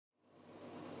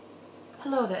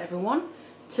Hello there everyone.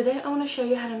 Today I want to show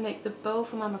you how to make the bow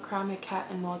for my macrame cat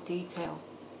in more detail.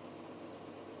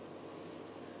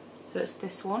 So it's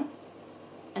this one,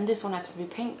 and this one happens to be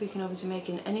pink, but you can obviously make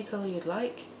it in any colour you'd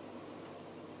like.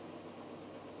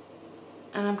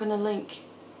 And I'm going to link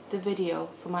the video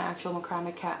for my actual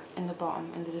macrame cat in the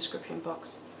bottom in the description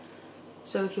box.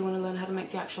 So if you want to learn how to make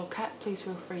the actual cat, please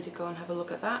feel free to go and have a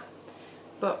look at that.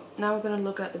 But now we're going to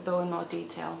look at the bow in more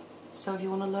detail. So if you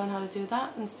want to learn how to do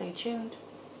that, then stay tuned.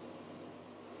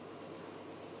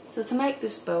 So to make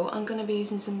this bow, I'm going to be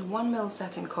using some 1mm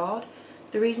satin cord.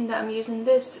 The reason that I'm using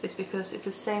this is because it's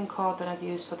the same cord that I've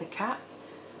used for the cat,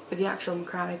 for the actual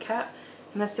macrame cat.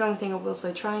 And that's the only thing I will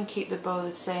say, try and keep the bow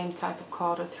the same type of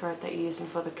cord or thread that you're using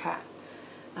for the cat.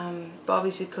 But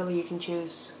obviously colour you can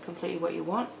choose completely what you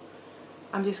want.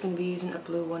 I'm just going to be using a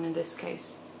blue one in this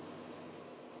case.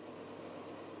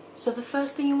 So the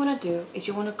first thing you want to do is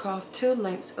you want to carve 2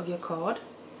 lengths of your cord.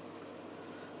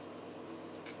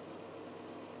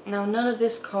 Now none of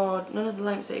the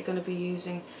lengths that you're going to be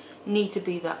using need to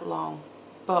be that long,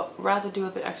 but rather do a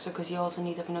bit extra because you also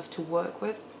need to have enough to work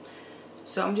with.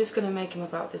 So I'm just going to make them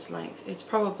about this length. It's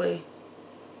probably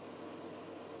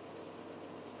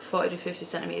 40 to 50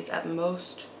 centimeters at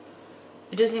most.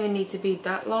 It doesn't even need to be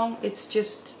that long, it's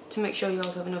just to make sure you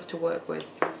also have enough to work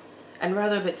with. And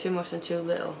rather a bit too much than too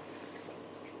little.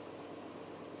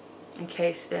 In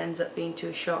case it ends up being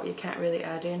too short, you can't really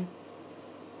add in.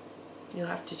 You'll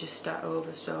have to just start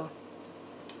over, so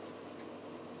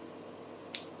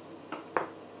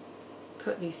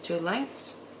cut these 2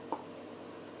 lengths.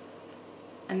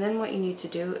 And then what you need to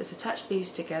do is attach these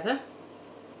together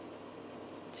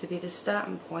to be the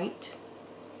starting point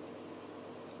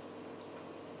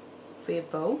for your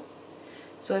bow.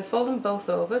 So I fold them both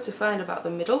over to find about the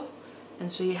middle,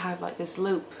 and so you have like this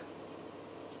loop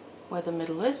where the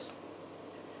middle is.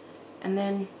 And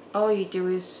then all you do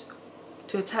is,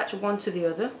 to attach one to the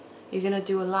other, you're going to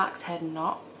do a lark's head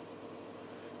knot.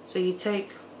 So you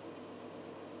take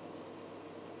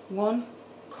one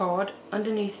cord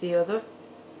underneath the other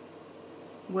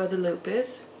where the loop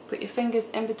is, put your fingers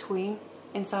in between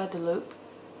inside the loop,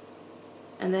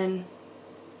 and then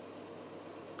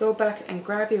go back and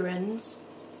grab your ends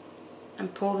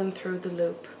and pull them through the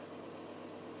loop.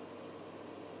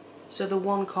 So the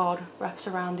one cord wraps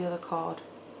around the other cord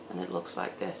and it looks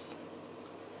like this.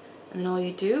 And then all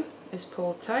you do is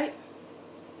pull tight.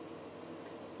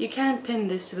 You can pin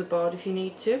this to the board if you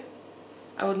need to.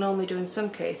 I would normally do in some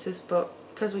cases, but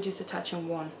because we're just attaching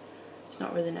one, it's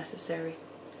not really necessary.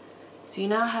 So you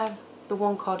now have the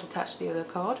one cord attached to the other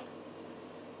cord.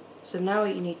 So now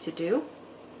what you need to do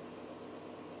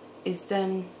is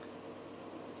then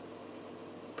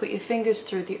put your fingers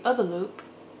through the other loop,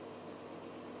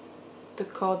 the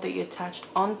cord that you attached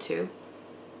onto,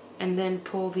 and then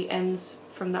pull the ends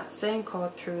from that same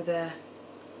cord through there.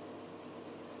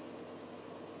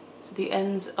 So the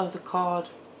ends of the cord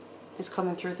is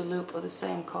coming through the loop of the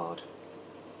same cord.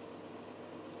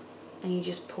 And you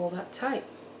just pull that tight.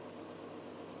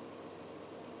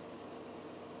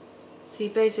 So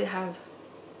you basically have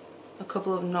a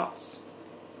couple of knots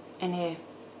in here.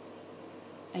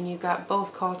 And you've got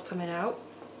both cords coming out.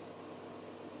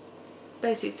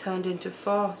 Basically turned into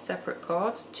 4 separate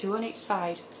cords, 2 on each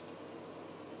side.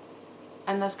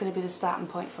 And that's going to be the starting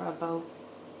point for our bow.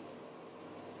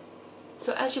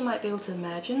 So as you might be able to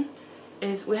imagine,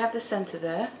 is we have the centre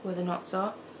there where the knots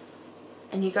are,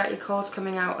 and you got your cords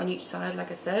coming out on each side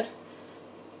like I said.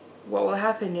 What will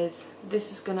happen is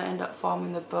this is going to end up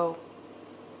forming the bow.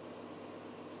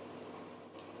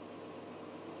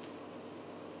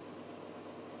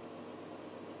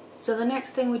 So the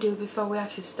next thing we do before we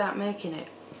actually start making it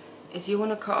is you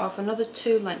want to cut off another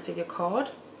 2 lengths of your cord.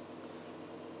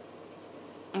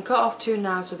 And cut off 2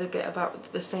 now so they get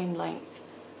about the same length.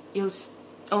 You'll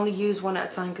only use one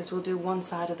at a time because we'll do one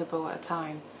side of the bow at a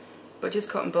time. But just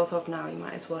cut them both off now, you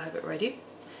might as well have it ready.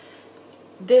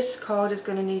 This cord is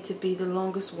going to need to be the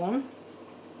longest one,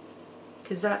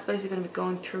 because that's basically going to be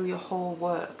going through your whole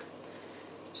work.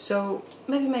 So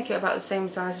maybe make it about the same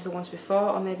size as the ones before,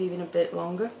 or maybe even a bit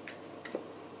longer.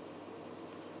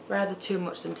 Rather too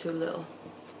much than too little.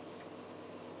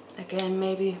 Again,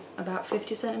 maybe about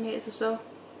 50 centimeters or so.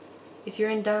 If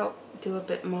you're in doubt, do a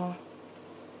bit more,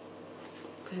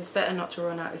 because it's better not to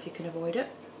run out if you can avoid it.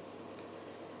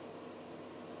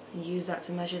 And use that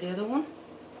to measure the other one.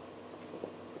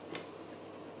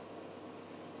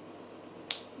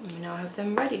 And we now have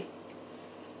them ready.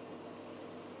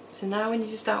 So now we need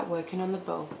to start working on the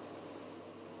bow.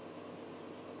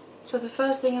 So the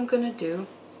first thing I'm going to do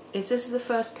is, this is the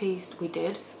first piece we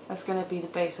did. That's going to be the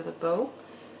base of the bow,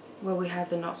 where we have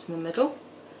the knots in the middle.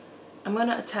 I'm going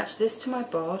to attach this to my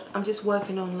board. I'm just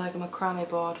working on like a macrame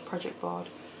board, project board.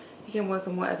 You can work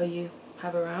on whatever you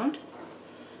have around.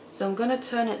 So I'm going to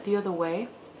turn it the other way.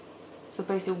 So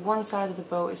basically one side of the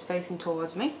bow is facing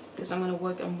towards me, because I'm going to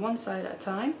work on one side at a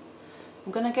time.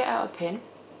 I'm going to get out a pin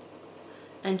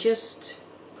and just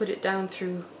put it down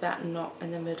through that knot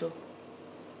in the middle.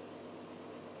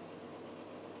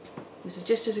 This is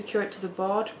just to secure it to the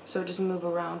board so it doesn't move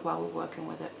around while we're working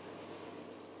with it.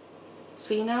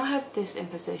 So you now have this in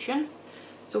position.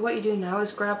 So what you do now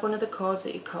is grab one of the cords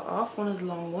that you cut off, one of the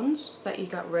long ones that you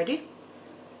got ready,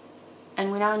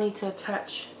 and we now need to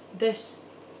attach this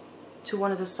to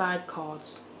one of the side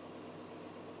cords.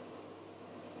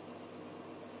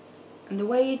 And the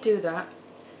way you do that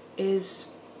is,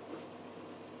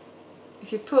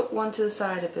 if you put one to the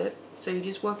side of it, so you're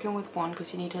just working with one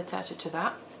because you need to attach it to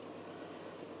that,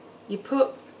 you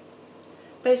put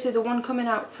basically the one coming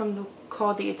out from the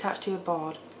cord that you attach to your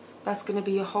board, that's going to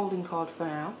be your holding cord for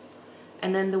now,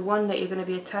 and then the one that you're going to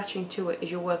be attaching to it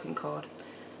is your working cord.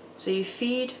 So you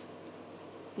feed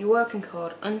your working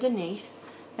cord underneath.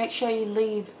 Make sure you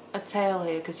leave a tail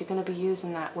here because you're going to be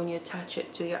using that when you attach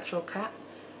it to the actual cat.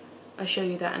 I'll show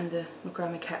you that in the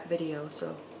Macrame cat video.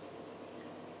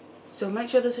 So make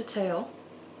sure there's a tail,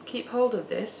 keep hold of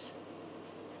this,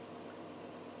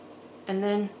 and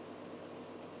then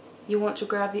you want to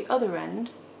grab the other end,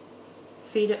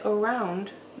 feed it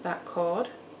around that cord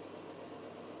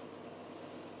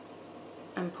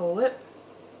and pull it.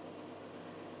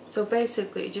 So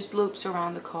basically it just loops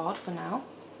around the cord for now,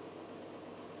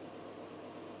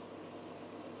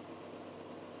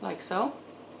 like so.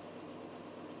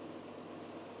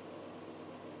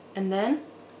 And then,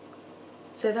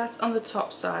 so that's on the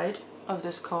top side of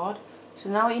this cord. So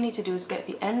now what you need to do is get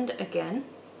the end again,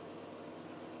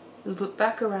 a little bit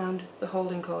back around the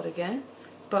holding cord again,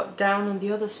 but down on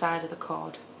the other side of the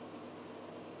cord.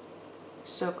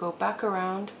 So go back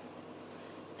around,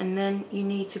 and then you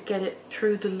need to get it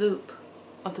through the loop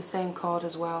of the same cord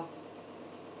as well,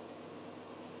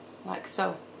 like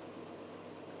so.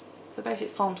 So basically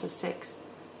it forms a 6.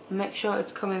 Make sure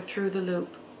it's coming through the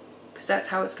loop, because that's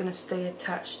how it's going to stay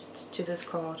attached to this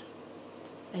cord.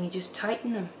 And you just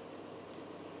tighten them,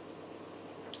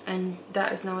 and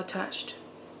that is now attached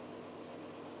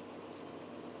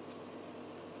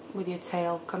with your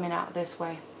tail coming out this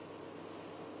way.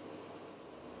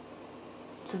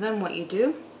 So then what you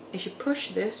do is you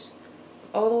push this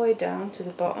all the way down to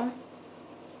the bottom,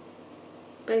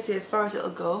 basically as far as it'll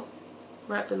go,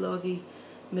 right below the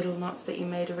middle knots that you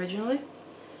made originally.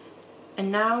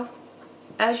 And now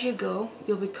as you go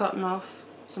you'll be cutting off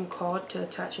some cord to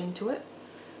attach into it.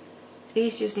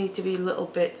 These just need to be little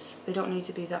bits, they don't need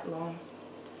to be that long,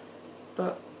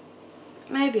 but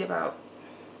maybe about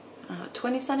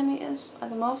 20 centimeters at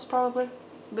the most, probably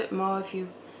a bit more if you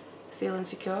feel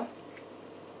insecure.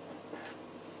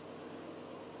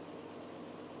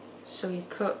 So you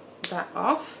cut that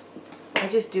off. I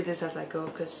just do this as I go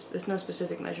because there's no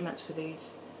specific measurements for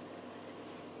these.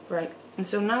 Right, and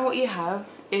so now what you have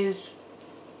is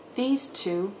these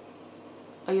two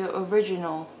are your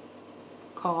original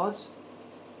cords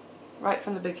right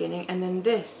from the beginning, and then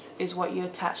this is what you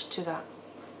attached to that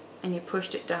and you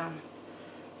pushed it down.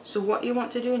 So what you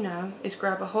want to do now is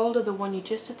grab a hold of the one you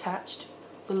just attached,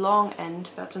 the long end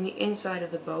that's on the inside of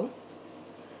the bow,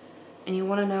 and you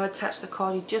want to now attach the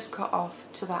cord you just cut off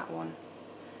to that one.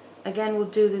 Again, we'll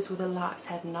do this with a lark's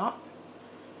head knot.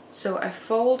 So I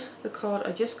fold the cord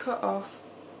I just cut off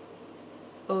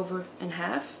over in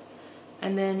half,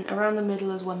 and then around the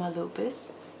middle is where my loop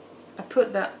is. I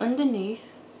put that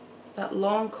underneath that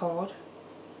long cord,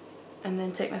 and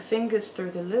then take my fingers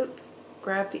through the loop,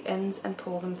 grab the ends and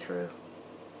pull them through,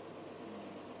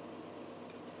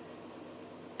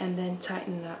 and then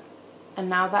tighten that. And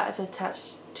now that is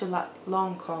attached to that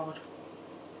long cord.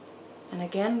 And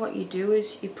again what you do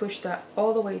is you push that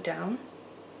all the way down.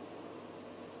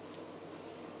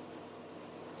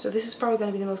 So this is probably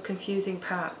going to be the most confusing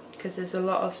part because there's a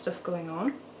lot of stuff going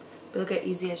on, but it'll get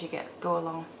easier as you go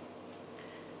along.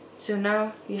 So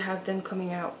now you have them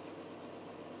coming out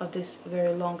of this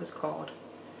very longest cord.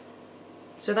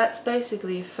 So that's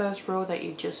basically your first row that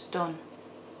you've just done.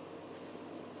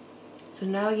 So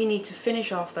now you need to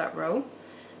finish off that row,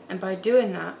 and by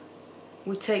doing that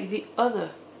we take the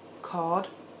other cord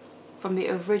from the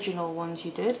original ones you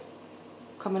did,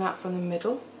 coming out from the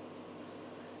middle,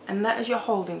 and that is your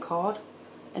holding cord.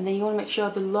 And then you want to make sure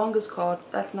the longest cord,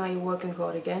 that's now your working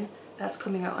cord again, that's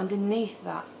coming out underneath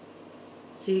that.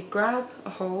 So you grab a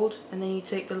hold, and then you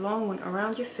take the long one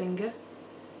around your finger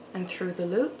and through the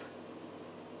loop.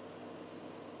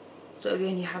 So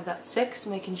again you have that 6,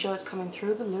 making sure it's coming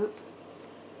through the loop,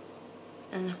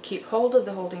 and keep hold of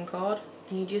the holding cord,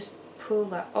 and you just pull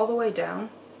that all the way down.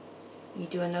 You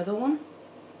do another one.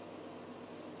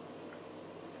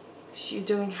 So you're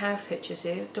doing half hitches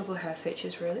here, double half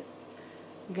hitches really.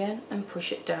 Again, and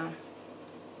push it down.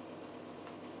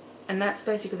 And that's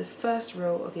basically the first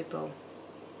row of your bow.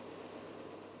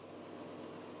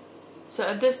 So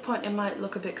at this point it might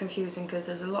look a bit confusing because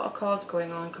there's a lot of cords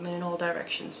going on, coming in all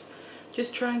directions.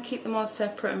 Just try and keep them all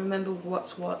separate and remember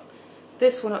what's what.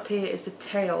 This one up here is the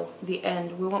tail, the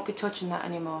end. We won't be touching that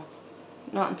anymore.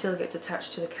 Not until it gets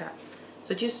attached to the cap.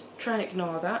 So just try and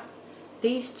ignore that.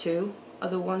 These two are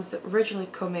the ones that originally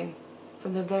coming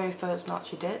from the very first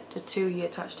notch you did, the two you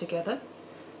attached together.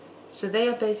 So they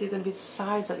are basically going to be the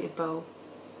sides of your bow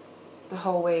the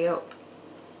whole way up.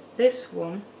 This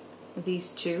one, these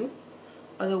two,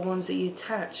 are the ones that you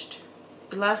attached,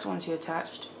 the last ones you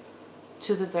attached,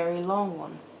 to the very long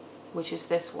one, which is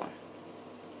this one.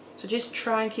 So just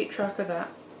try and keep track of that,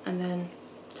 and then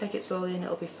take it slowly and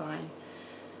it'll be fine.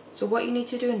 So what you need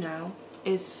to do now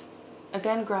is,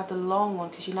 again, grab the long one,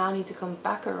 because you now need to come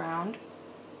back around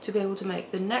to be able to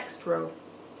make the next row.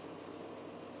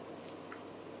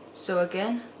 So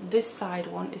again, this side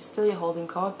one is still your holding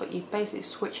cord, but you basically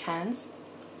switch hands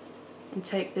and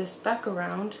take this back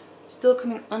around, still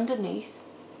coming underneath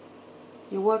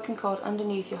your working cord,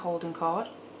 underneath your holding cord,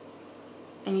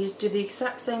 and you just do the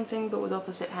exact same thing but with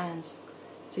opposite hands.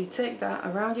 So you take that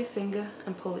around your finger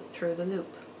and pull it through the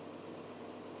loop.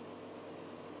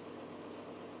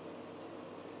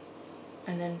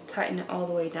 And then tighten it all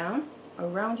the way down,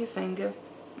 around your finger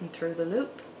and through the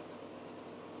loop.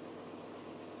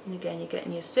 And again, you're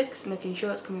getting your 6, making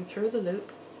sure it's coming through the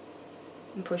loop,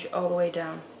 and push it all the way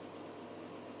down.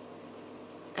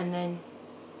 And then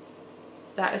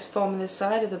that is forming the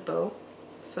side of the bow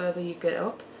further you get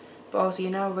up, but also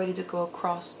you're now ready to go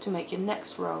across to make your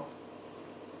next row.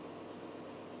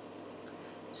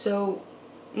 So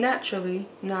naturally,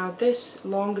 now this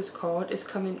longest cord is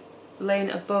coming,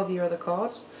 laying above your other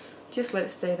cords. Just let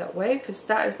it stay that way, because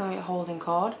that is now your holding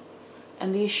cord.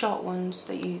 And these short ones,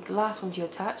 the last ones you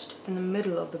attached in the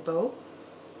middle of the bow,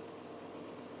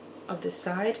 of this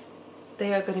side,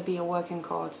 they are going to be your working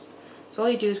cords. So all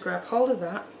you do is grab hold of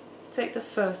that, take the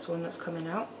first one that's coming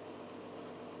out,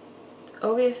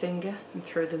 over your finger and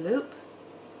through the loop,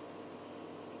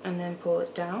 and then pull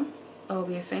it down,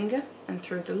 over your finger and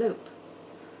through the loop.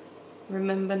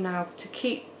 Remember now to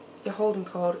keep your holding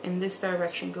cord in this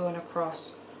direction going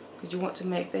across, because you want to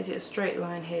make basically a straight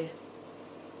line here.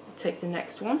 Take the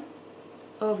next one,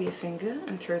 over your finger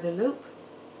and through the loop.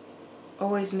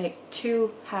 Always make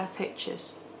 2 half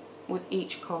hitches with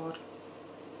each cord,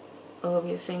 over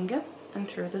your finger and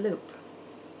through the loop.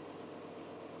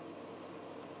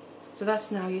 So that's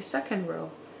now your second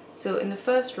row. So in the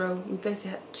first row we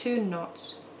basically had 2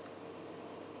 knots,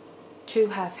 2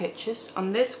 half hitches.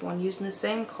 On this one, using the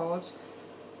same cords,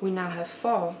 we now have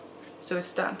 4. So it's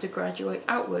starting to graduate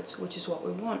outwards, which is what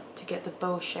we want to get the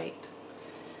bow shape.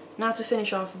 Now to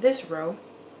finish off this row,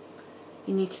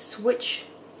 you need to switch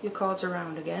your cords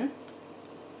around again.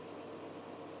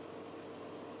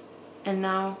 And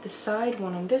now the side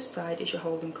one on this side is your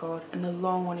holding cord, and the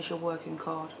long one is your working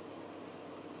cord.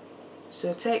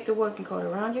 So take the working cord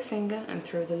around your finger and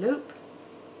through the loop.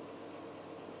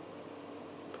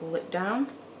 Pull it down,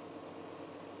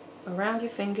 around your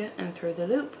finger and through the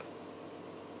loop,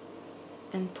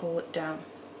 and pull it down.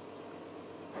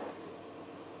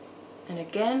 And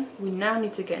again, we now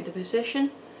need to get into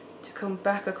position to come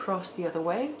back across the other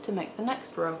way to make the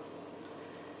next row.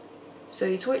 So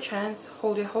you switch hands,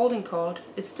 hold your holding cord,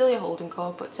 it's still your holding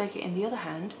cord, but take it in the other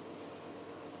hand,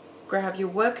 grab your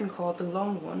working cord, the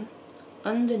long one,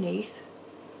 underneath,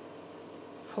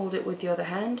 hold it with the other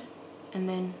hand, and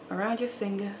then around your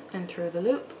finger and through the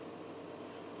loop,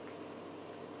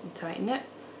 and tighten it,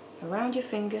 around your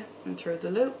finger and through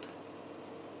the loop,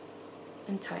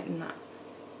 and tighten that.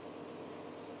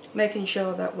 Making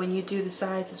sure that when you do the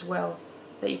sides as well,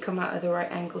 that you come out at the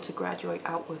right angle to graduate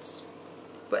outwards.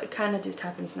 But it kind of just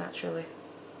happens naturally.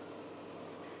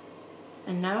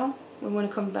 And now we want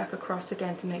to come back across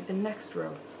again to make the next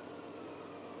row.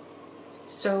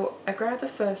 So I grab the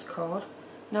first cord.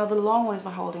 Now the long one is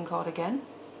my holding cord again.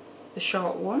 The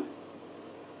short one,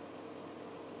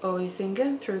 over your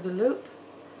finger through the loop.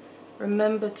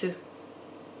 Remember to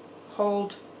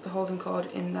hold the holding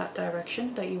cord in that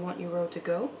direction that you want your row to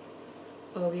go,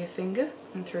 over your finger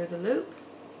and through the loop.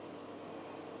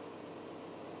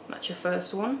 That's your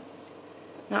first one.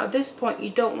 Now at this point you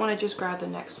don't want to just grab the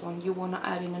next one, you want to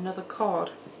add in another cord,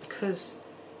 because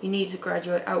you need to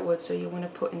graduate outwards, so you want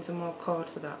to put in some more cord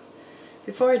for that.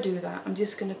 Before I do that, I'm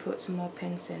just going to put some more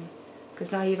pins in,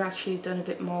 because now you've actually done a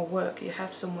bit more work. You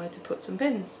have somewhere to put some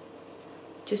pins,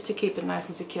 just to keep it nice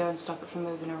and secure and stop it from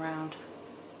moving around.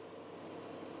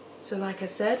 So like I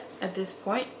said, at this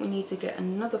point we need to get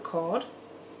another cord.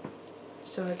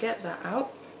 So I get that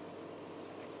out,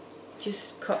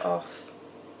 just cut off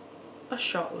a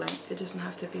short length, it doesn't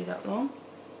have to be that long,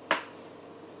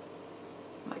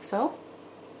 like so.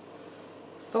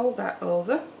 Fold that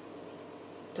over,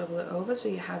 double it over so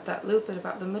you have that loop at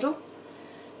about the middle,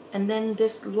 and then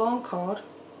this long cord,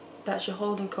 that's your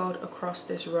holding cord across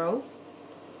this row,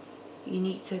 you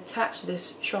need to attach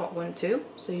this short one to,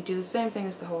 so you do the same thing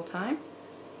as the whole time,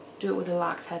 do it with a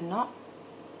lark's head knot.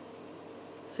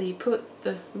 So you put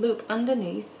the loop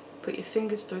underneath, put your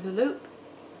fingers through the loop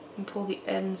and pull the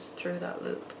ends through that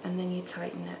loop, and then you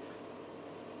tighten it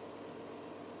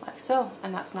like so,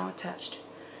 and that's now attached.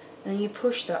 And then you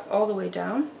push that all the way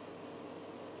down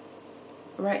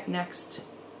right next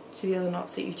to the other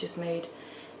knots that you just made,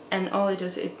 and all it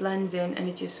does, it blends in and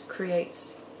it just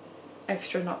creates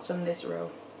extra knots on this row.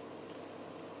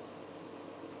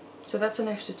 So that's an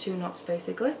extra 2 knots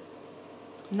basically.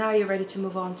 Now you're ready to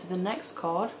move on to the next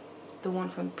cord, the one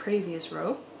from the previous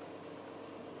row.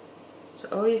 So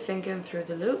over your finger and through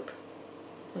the loop,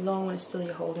 the long one is still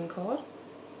your holding cord,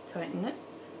 tighten it,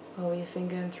 over your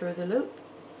finger and through the loop,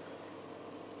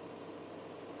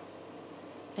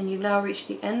 and you've now reached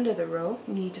the end of the row.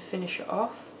 You need to finish it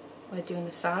off by doing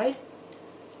the side.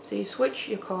 So you switch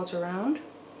your cords around,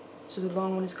 so the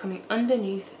long one is coming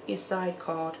underneath your side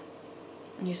cord,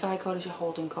 and your side cord is your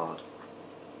holding cord.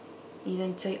 You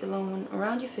then take the long one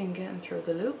around your finger and through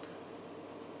the loop,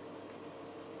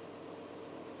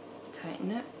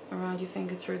 tighten it, around your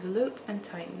finger through the loop and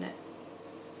tighten it.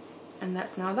 And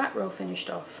that's now that row finished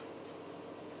off.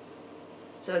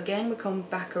 So again we come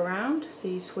back around, so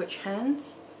you switch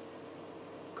hands,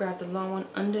 grab the long one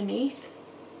underneath,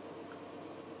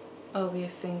 over your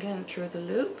finger and through the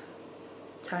loop,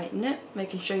 tighten it,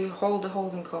 making sure you hold the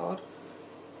holding cord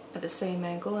at the same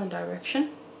angle and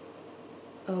direction,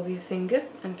 over your finger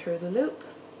and through the loop,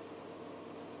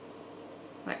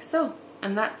 like so.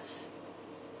 And that's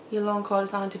your long cord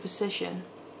is now into position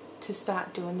to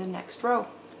start doing the next row.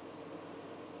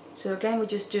 So again we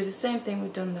just do the same thing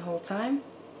we've done the whole time.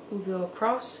 We'll go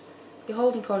across. Your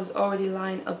holding cord is already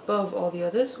lying above all the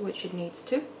others, which it needs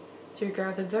to. So you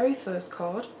grab the very first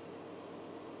cord,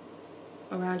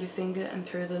 around your finger and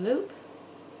through the loop,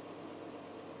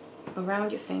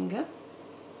 around your finger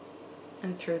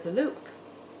and through the loop.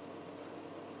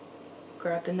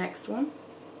 Grab the next one,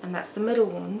 and that's the middle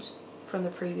ones from the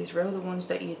previous row, the ones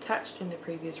that you attached in the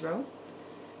previous row.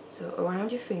 So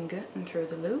around your finger and through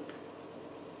the loop,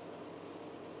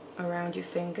 around your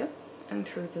finger and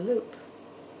through the loop.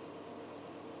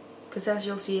 Because as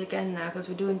you'll see again now, because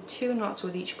we're doing 2 knots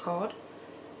with each cord,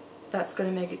 that's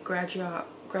going to make it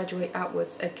graduate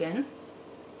outwards again,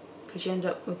 because you end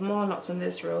up with more knots in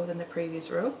this row than the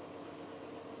previous row.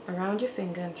 Around your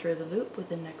finger and through the loop with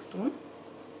the next one,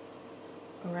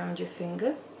 around your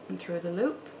finger and through the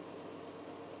loop,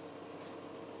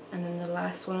 and then the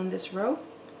last one on this row,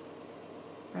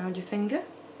 around your finger,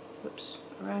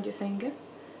 around your finger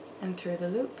and through the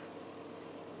loop,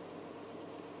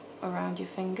 around your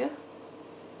finger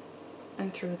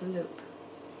and through the loop.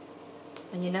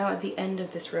 And you're now at the end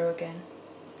of this row again.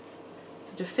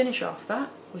 So to finish off that,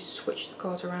 we switch the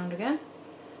cords around again.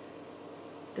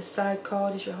 The side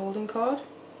cord is your holding cord,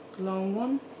 the long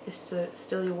one is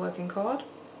still your working cord,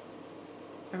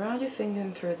 around your finger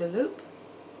and through the loop.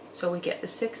 So we get the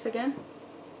 6 again,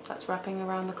 that's wrapping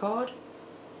around the cord,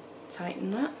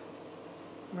 tighten that,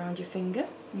 around your finger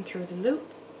and through the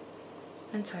loop,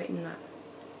 and tighten that.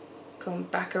 Come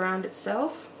back around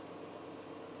itself,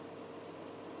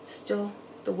 still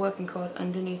the working cord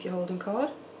underneath your holding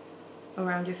cord,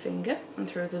 around your finger and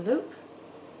through the loop,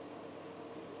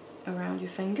 around your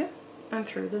finger and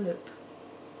through the loop.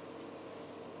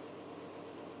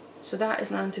 So that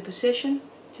is now into position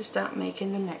to start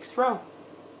making the next row.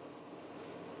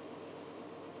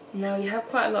 Now you have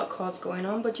quite a lot of cords going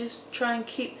on, but just try and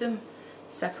keep them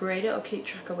separated or keep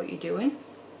track of what you're doing.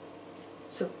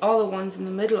 So all the ones in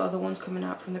the middle are the ones coming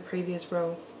out from the previous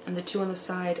row, and the 2 on the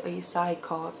side are your side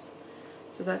cords.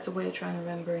 So that's a way of trying to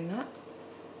remembering that.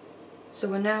 So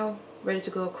we're now ready to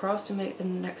go across to make the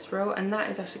next row, and that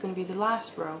is actually going to be the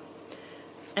last row.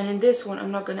 And in this one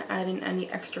I'm not going to add in any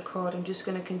extra cord, I'm just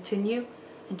going to continue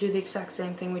and do the exact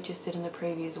same thing we just did in the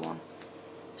previous one.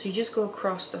 So you just go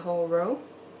across the whole row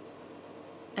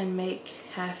and make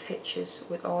half hitches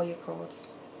with all your cords,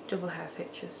 double half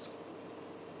hitches.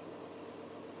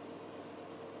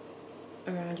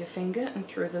 Around your finger and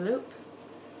through the loop,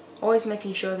 Always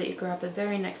making sure that you grab the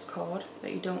very next cord,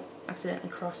 that you don't accidentally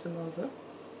cross them over,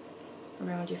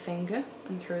 around your finger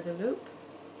and through the loop,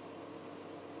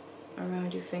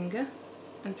 around your finger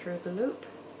and through the loop,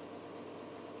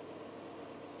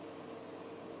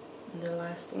 and the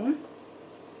last one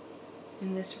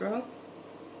in this row.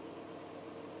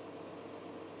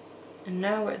 And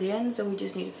now we're at the end, so we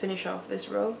just need to finish off this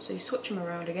row. So you switch them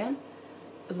around again.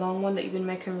 The long one that you've been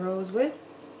making rows with,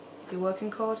 your working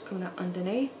cord coming out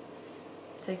underneath,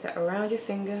 take that around your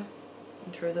finger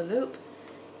and through the loop,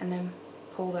 and then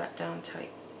pull that down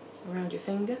tight around your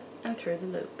finger and through the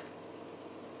loop.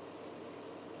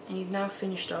 And you've now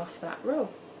finished off that row.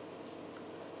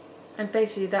 And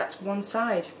basically that's one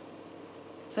side.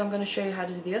 So I'm going to show you how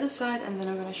to do the other side, and then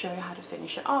I'm going to show you how to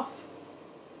finish it off.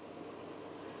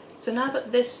 So now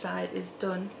that this side is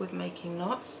done with making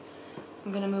knots,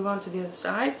 I'm going to move on to the other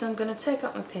side. So I'm going to take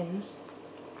out my pins,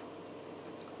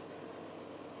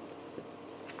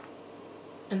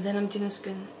 and then I'm just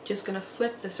going to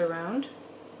flip this around,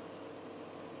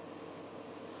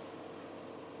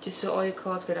 just so all your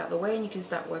cords get out of the way and you can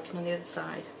start working on the other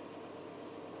side.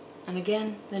 And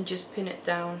again, then just pin it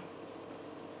down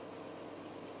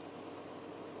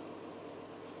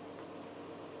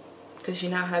because you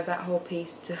now have that whole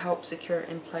piece to help secure it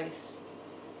in place.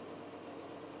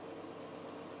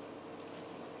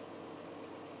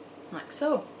 Like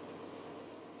so.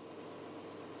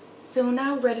 So we're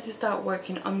now ready to start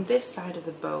working on this side of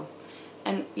the bow,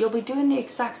 and you'll be doing the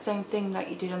exact same thing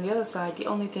that you did on the other side. The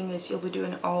only thing is you'll be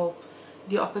doing it all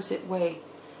the opposite way,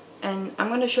 and I'm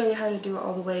going to show you how to do it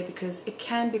all the way because it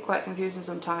can be quite confusing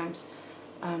sometimes.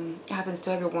 It happens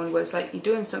to everyone where it's like you're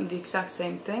doing something the exact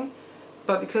same thing,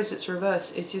 but because it's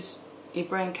reversed, it just, your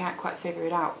brain can't quite figure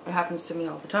it out. It happens to me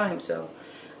all the time, so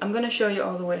I'm going to show you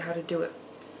all the way how to do it.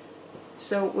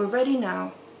 So we're ready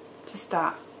now to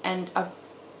start, and I've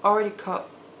already cut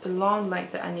the long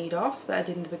length that I need off that I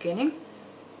did in the beginning.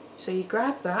 So you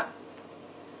grab that,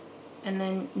 and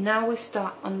then now we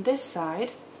start on this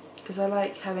side because I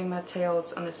like having my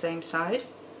tails on the same side.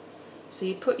 So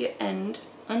you put your end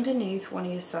underneath one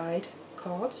of your side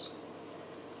cords,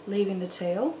 leaving the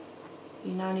tail.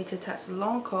 You now need to attach the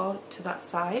long cord to that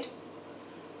side,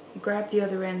 grab the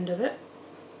other end of it,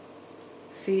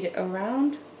 feed it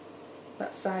around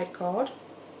that side cord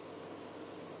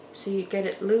so you get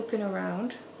it looping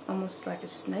around almost like a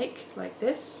snake, like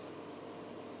this.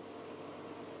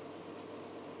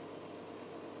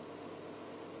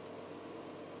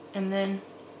 And then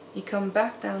you come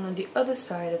back down on the other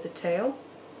side of the tail,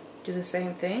 do the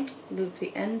same thing, loop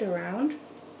the end around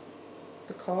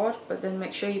the cord, but then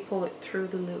make sure you pull it through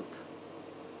the loop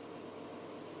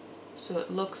so it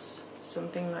looks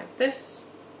something like this.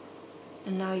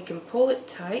 And now you can pull it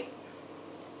tight,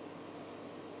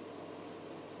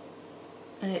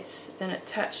 and it's then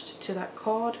attached to that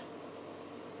cord,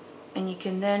 and you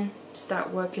can then start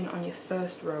working on your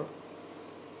first row.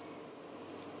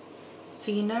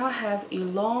 So you now have your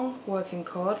long working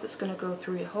cord that's going to go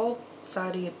through your whole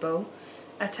side of your bow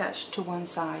attached to one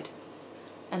side,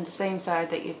 and the same side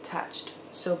that you attached.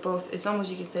 So both, it's almost,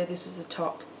 you can say this is the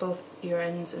top, both your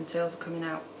ends and tails are coming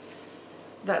out.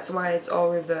 That's why it's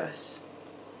all reverse.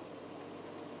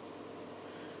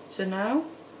 So now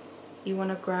you want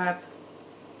to grab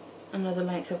another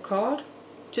length of cord,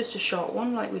 just a short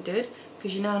one like we did,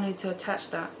 because you now need to attach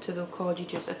that to the cord you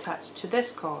just attached to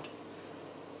this cord.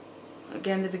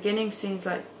 Again, the beginning seems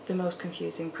like the most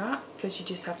confusing part because you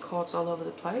just have cords all over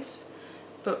the place,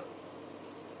 but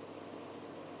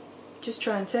just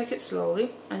try and take it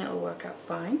slowly and it'll work out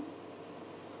fine.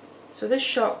 So this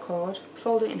short cord,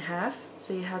 fold it in half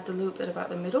so you have the loop at about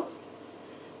the middle.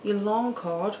 Your long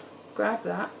cord, grab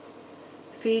that,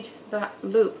 feed that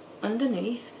loop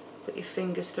underneath, put your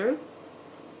fingers through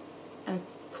and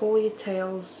pull your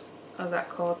tails of that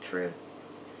cord through,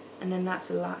 and then that's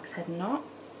a lark's head knot.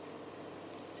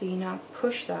 So you now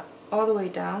push that all the way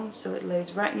down so it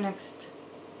lays right next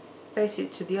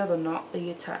basically to the other knot that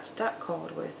you attached that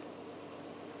cord with,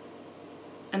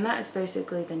 and that is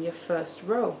basically then your first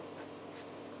row.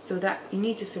 So that you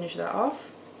need to finish that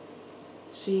off,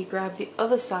 so you grab the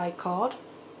other side cord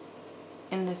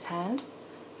in this hand,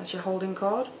 that's your holding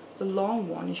cord. The long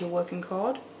one is your working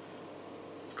cord.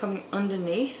 It's coming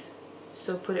underneath,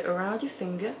 so put it around your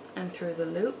finger and through the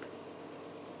loop,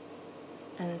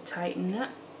 and then tighten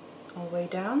that all the way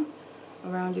down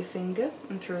around your finger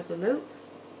and through the loop,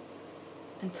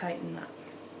 and tighten that.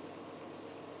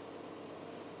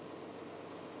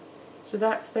 So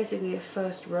that's basically your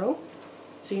first row.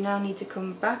 So you now need to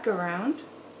come back around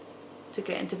to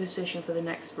get into position for the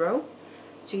next row.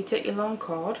 So you take your long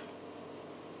cord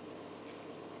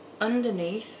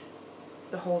underneath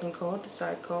the holding cord, the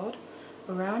side cord,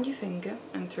 around your finger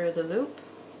and through the loop,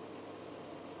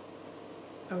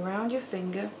 around your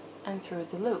finger and through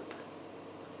the loop.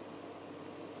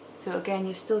 So again,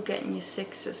 you're still getting your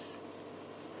sixes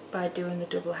by doing the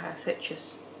double half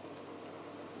hitches.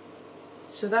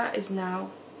 So that is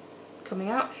now coming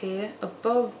out here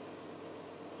above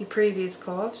your previous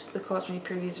cords, the cords from your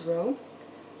previous row,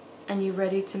 and you're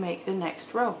ready to make the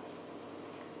next row.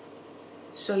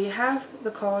 So you have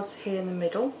the cords here in the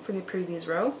middle from your previous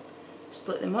row.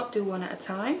 Split them up, do one at a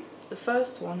time. The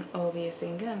first one over your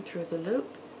finger and through the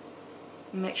loop.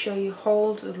 And make sure you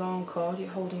hold the long cord, your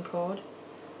holding cord,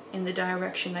 in the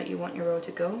direction that you want your row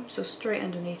to go. So straight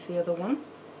underneath the other one,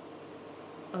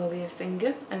 over your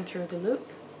finger and through the loop,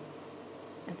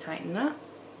 and tighten that.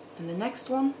 And the next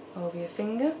one, over your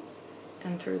finger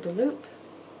and through the loop,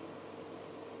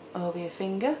 over your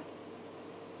finger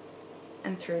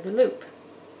and through the loop.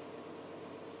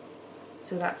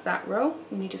 So that's that row.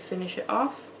 You need to finish it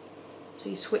off. So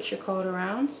you switch your cords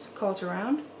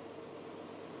around.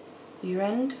 Your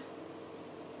end,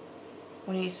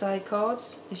 one of your side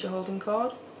cords is your holding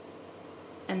cord,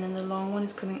 and then the long one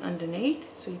is coming underneath,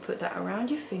 so you put that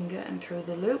around your finger and through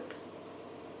the loop,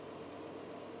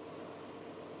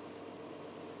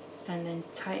 and then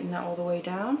tighten that all the way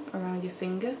down around your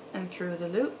finger and through the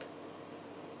loop,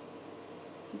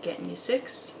 getting your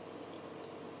 6,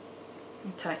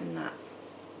 and tighten that.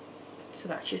 So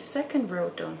that's your second row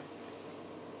done.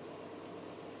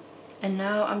 And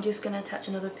now I'm just going to attach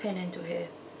another pin into here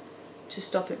to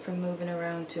stop it from moving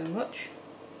around too much.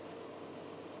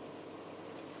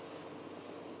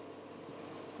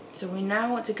 So we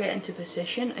now want to get into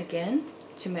position again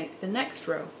to make the next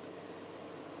row.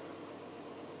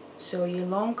 So your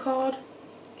long cord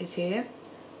is here,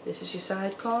 this is your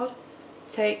side cord.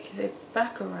 Take the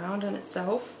back around on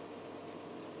itself,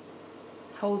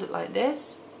 hold it like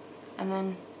this, and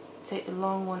then take the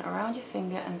long one around your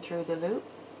finger and through the loop.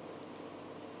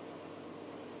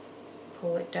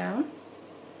 Pull it down,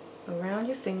 around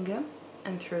your finger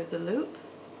and through the loop,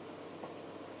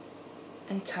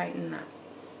 and tighten that.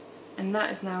 And that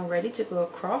is now ready to go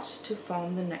across to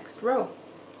form the next row.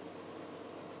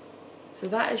 So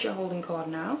that is your holding cord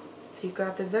now. So you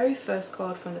grab the very first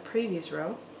cord from the previous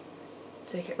row,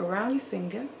 take it around your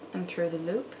finger and through the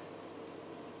loop,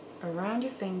 around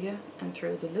your finger and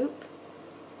through the loop,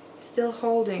 still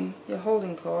holding your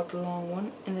holding cord, the long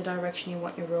one, in the direction you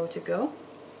want your row to go.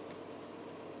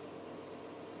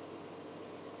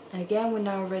 And again, we're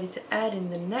now ready to add in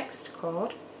the next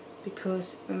cord,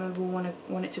 because remember we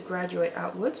want it to graduate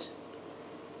outwards,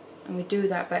 and we do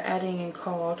that by adding in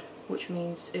cord, which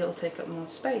means it'll take up more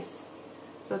space.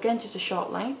 So again, just a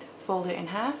short length, fold it in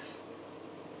half,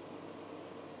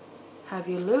 have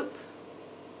your loop,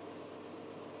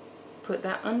 put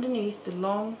that underneath the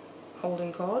long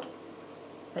holding cord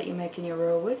that you're making your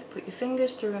row with, put your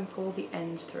fingers through and pull the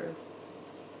ends through,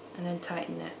 and then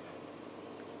tighten it.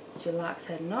 Your lark's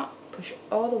head knot, push it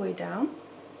all the way down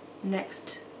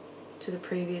next to the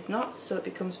previous knot so it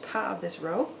becomes part of this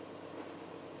row,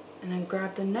 and then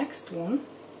grab the next one,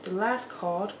 the last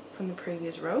cord from the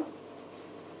previous row,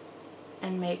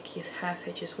 and make your half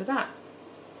hitches with that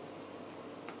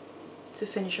to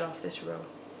finish off this row.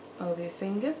 Over your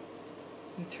finger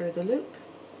and through the loop,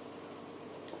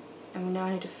 and we now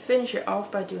need to finish it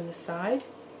off by doing the side.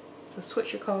 So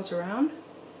switch your cords around,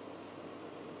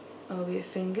 over your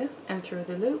finger and through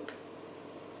the loop,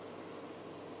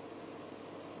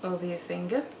 over your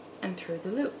finger and through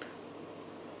the loop.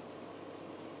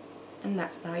 And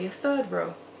that's now your third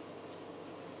row.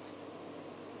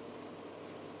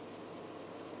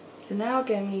 So now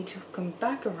again we need to come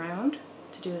back around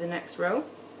to do the next row.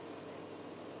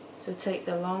 So take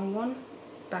the long one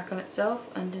back on itself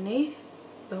underneath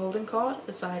the holding cord,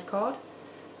 the side cord,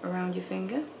 around your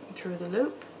finger and through the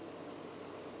loop.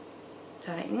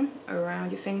 Tighten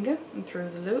around your finger and through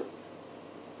the loop,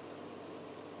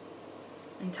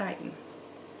 and tighten.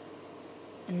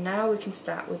 And now we can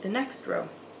start with the next row.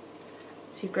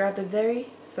 So you grab the very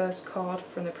first cord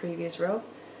from the previous row.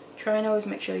 Try and always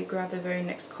make sure you grab the very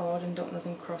next cord and don't let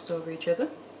them cross over each other.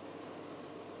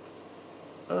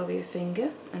 Over your finger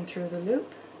and through the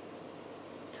loop,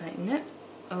 tighten it,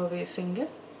 over your finger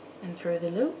and through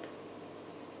the loop,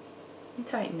 and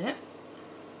tighten it.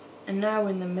 And now we're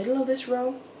in the middle of this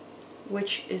row,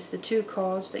 which is the two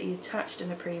cords that you attached in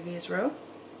the previous row.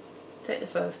 Take the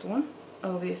first one,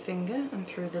 over your finger and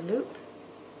through the loop,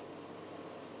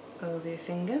 over your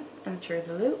finger and through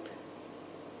the loop.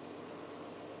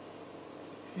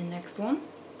 The next one,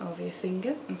 over your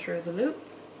finger and through the loop,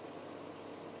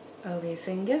 over your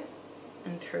finger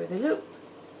and through the loop.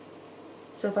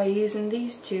 So by using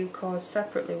these two cords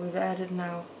separately, we've added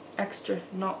now extra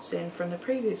knots in from the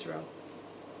previous row.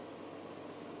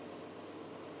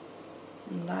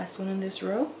 And last one in this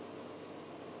row,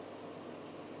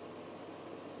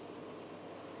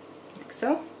 like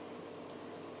so.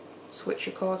 Switch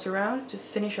your cords around to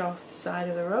finish off the side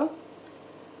of the row.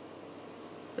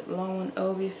 Put the long one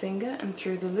over your finger and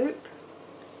through the loop,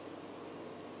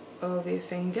 over your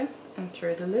finger and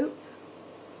through the loop.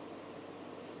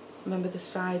 Remember the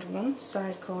side one,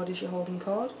 side cord is your holding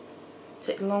cord.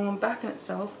 Take the long one back on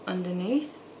itself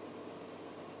underneath,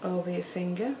 over your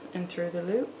finger and through the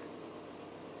loop,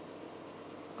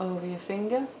 over your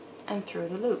finger and through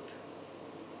the loop.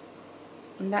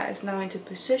 And that is now into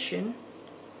position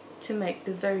to make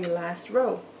the very last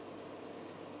row.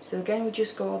 So again, we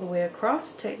just go all the way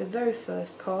across, take the very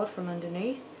first cord from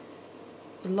underneath,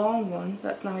 the long one,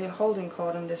 that's now your holding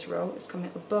cord on this row, is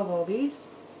coming above all these,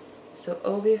 so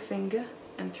over your finger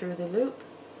and through the loop,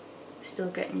 still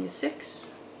getting your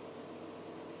 6,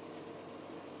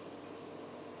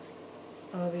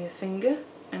 over your finger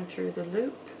and through the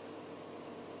loop,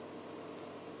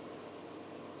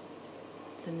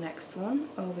 the next one,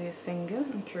 over your finger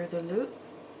and through the loop,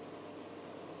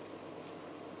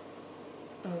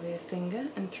 over your finger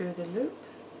and through the loop.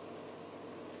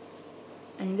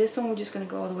 And this one we're just going to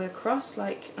go all the way across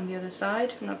like on the other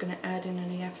side. I'm not going to add in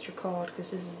any extra cord because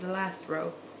this is the last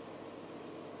row.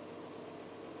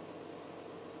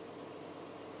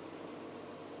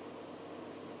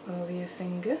 Over your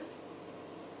finger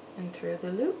and through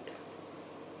the loop,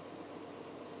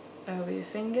 over your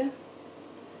finger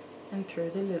and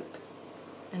through the loop.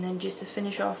 And then just to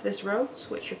finish off this row,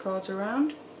 switch your cords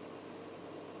around.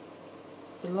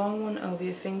 The long one over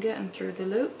your finger and through the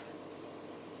loop,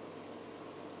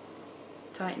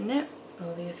 tighten it,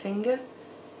 over your finger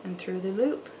and through the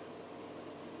loop,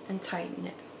 and tighten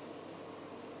it.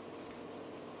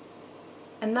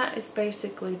 And that is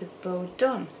basically the bow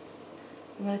done.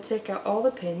 I'm going to take out all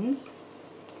the pins,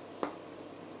 so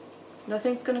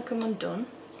nothing's going to come undone,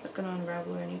 it's not going to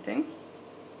unravel or anything,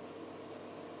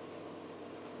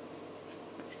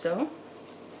 like so.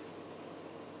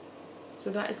 So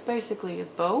that is basically a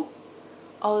bow.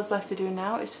 All that's left to do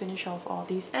now is finish off all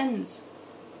these ends.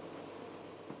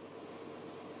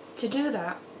 To do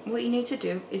that, what you need to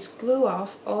do is glue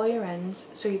off all your ends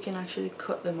so you can actually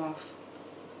cut them off.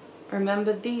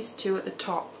 Remember these two at the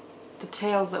top, the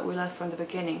tails that we left from the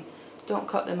beginning, don't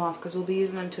cut them off because we'll be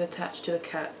using them to attach to the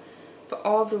cat. But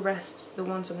all the rest, the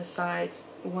ones on the sides,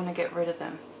 we want to get rid of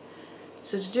them.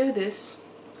 So to do this,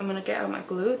 I'm going to get out my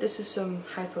glue. This is some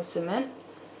Hypo cement.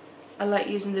 I like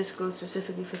using this glue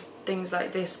specifically for things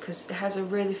like this because it has a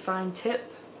really fine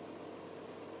tip,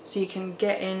 so you can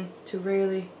get in to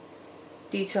really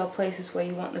detailed places where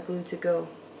you want the glue to go.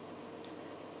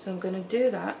 So I'm going to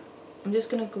do that. I'm just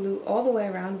going to glue all the way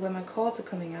around where my cords are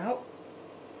coming out,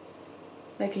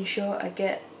 making sure I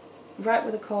get right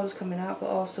where the cord is coming out, but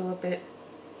also a bit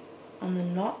on the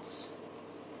knots,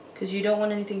 because you don't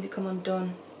want anything to come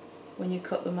undone when you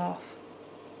cut them off.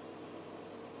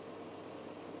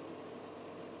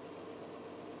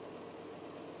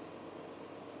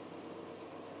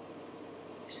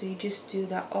 So you just do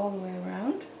that all the way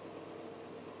around.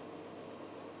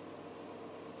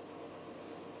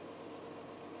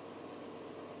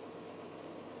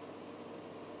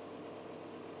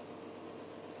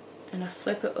 And I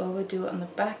flip it over, do it on the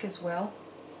back as well,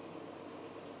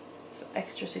 for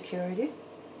extra security.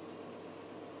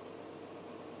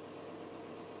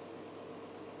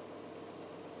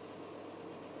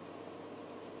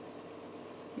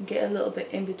 And get a little bit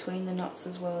in between the knots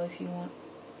as well if you want.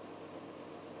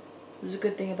 There's a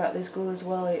good thing about this glue as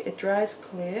well, it dries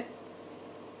clear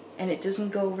and it doesn't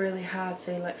go really hard,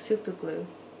 say like super glue,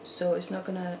 so it's not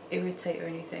going to irritate or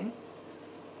anything.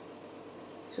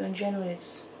 So in general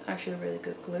it's actually a really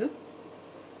good glue,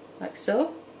 like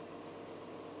so.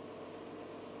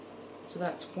 So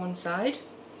that's one side.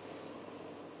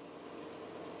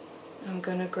 I'm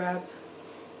going to grab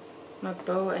my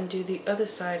bow and do the other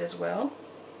side as well.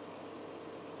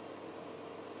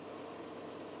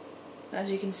 As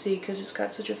you can see, because it's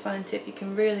got such a fine tip, you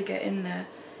can really get in there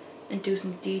and do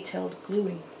some detailed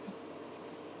gluing,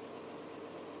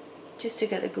 just to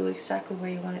get the glue exactly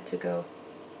where you want it to go,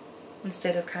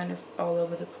 instead of kind of all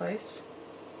over the place.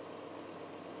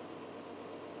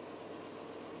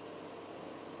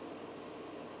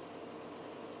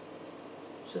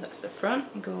 So that's the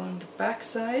front, and go on the back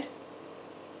side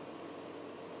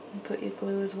and put your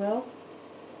glue as well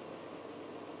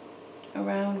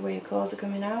around where your cords are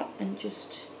coming out, and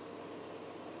just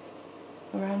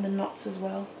around the knots as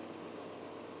well.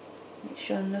 Make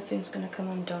sure nothing's going to come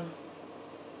undone.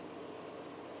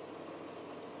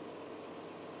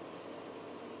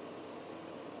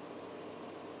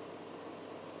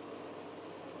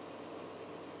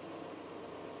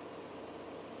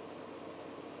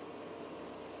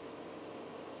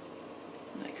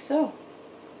 so.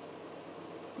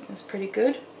 That's pretty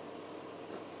good.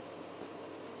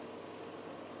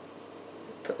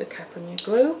 Put the cap on your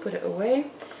glue, put it away,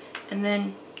 and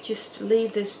then just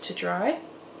leave this to dry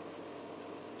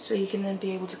so you can then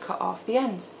be able to cut off the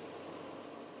ends.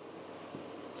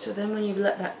 So then when you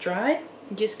let that dry,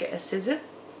 you just get a scissor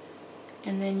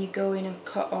and then you go in and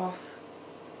cut off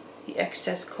the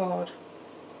excess cord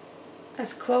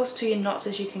as close to your knots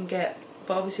as you can get,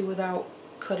 but obviously without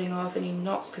cutting off any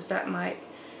knots, because that might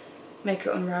make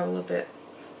it unravel a bit,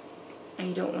 and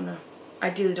you don't want to,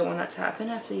 ideally don't want that to happen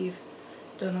after you've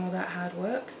done all that hard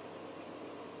work.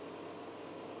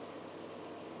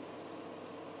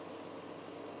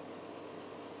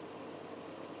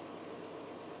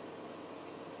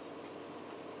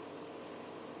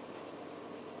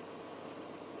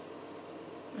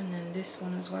 And then this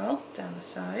one as well, down the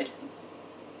side.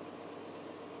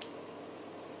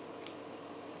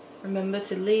 Remember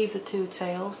to leave the two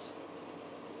tails.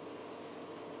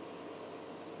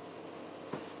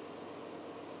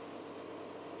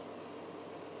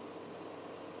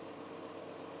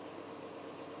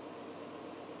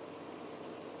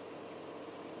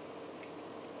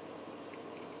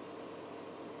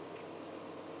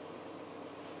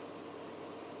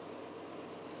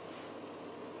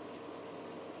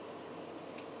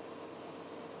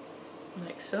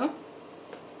 Like so.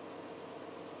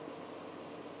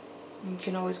 You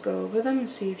can always go over them and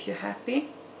see if you're happy. You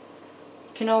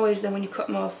can always then, when you cut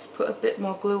them off, put a bit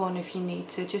more glue on if you need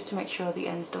to, just to make sure the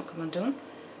ends don't come undone.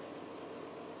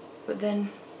 But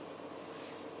then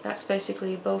that's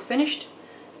basically your bow finished,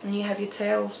 and you have your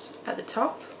tails at the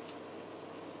top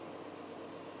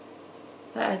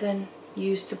that I then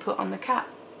use to put on the cap,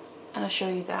 and I'll show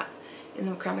you that in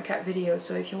the macrame cap video.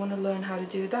 So if you want to learn how to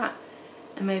do that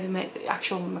and maybe make the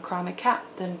actual macrame cap,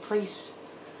 then please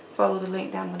follow the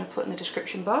link that I'm going to put in the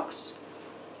description box.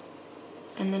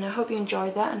 And then I hope you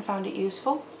enjoyed that and found it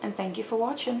useful, and thank you for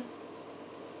watching.